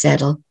place to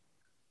settle,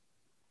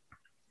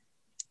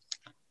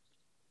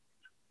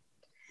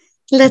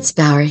 let's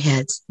bow our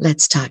heads.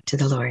 Let's talk to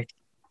the Lord.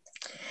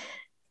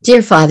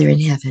 Dear Father in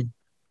heaven,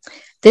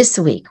 this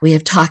week we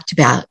have talked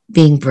about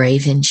being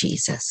brave in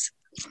Jesus.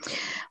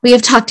 We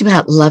have talked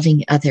about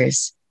loving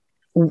others.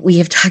 We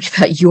have talked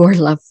about your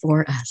love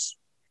for us.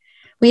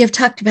 We have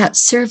talked about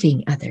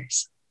serving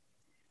others.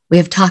 We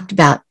have talked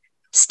about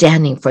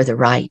standing for the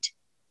right,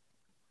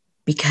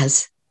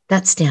 because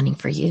that's standing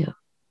for you.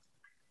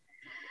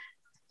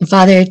 And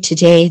Father,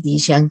 today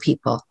these young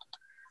people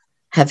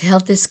have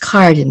held this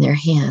card in their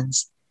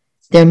hands.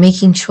 They're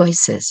making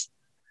choices.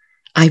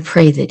 I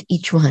pray that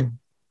each one,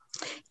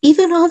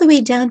 even all the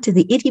way down to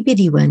the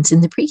itty-bitty ones in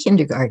the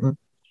pre-kindergarten,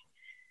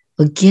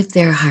 will give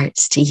their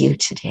hearts to you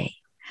today.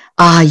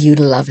 Ah, you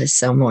love us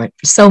so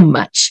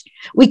much.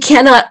 We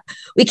cannot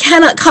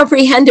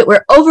comprehend it.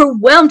 We're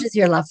overwhelmed with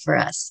your love for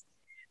us,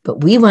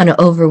 but we want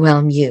to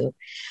overwhelm you.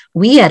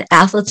 We at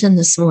Atholton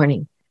this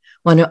morning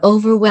want to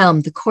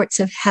overwhelm the courts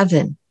of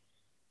heaven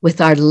with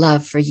our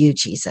love for you,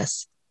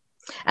 Jesus.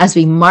 As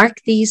we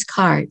mark these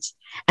cards,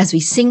 as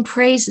we sing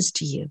praises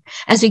to you,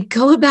 as we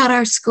go about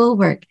our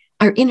schoolwork,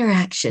 our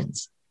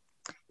interactions,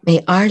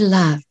 may our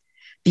love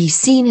be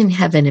seen in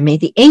heaven, and may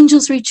the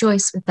angels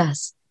rejoice with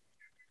us,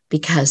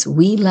 because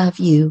we love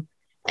you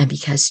and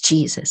because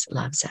Jesus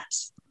loves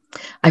us.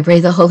 I pray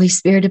the Holy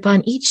Spirit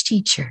upon each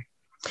teacher,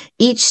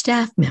 each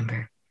staff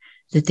member,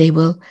 that they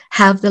will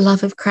have the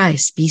love of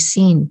Christ be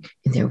seen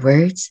in their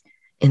words,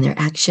 in their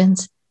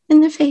actions, in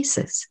their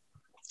faces.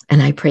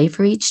 And I pray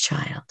for each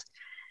child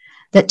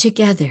that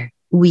together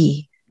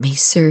we may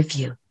serve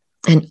you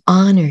and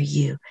honor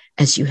you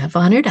as you have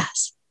honored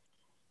us.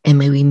 And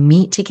may we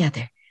meet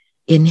together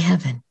in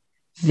heaven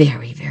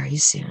very, very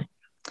soon.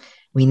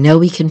 We know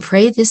we can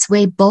pray this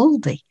way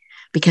boldly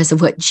because of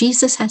what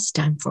Jesus has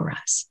done for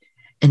us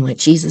and what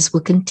Jesus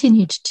will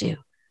continue to do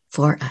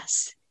for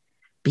us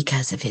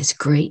because of his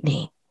great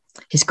name,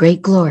 his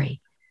great glory.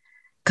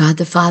 God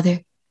the Father,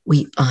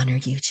 we honor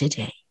you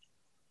today.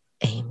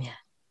 Amen.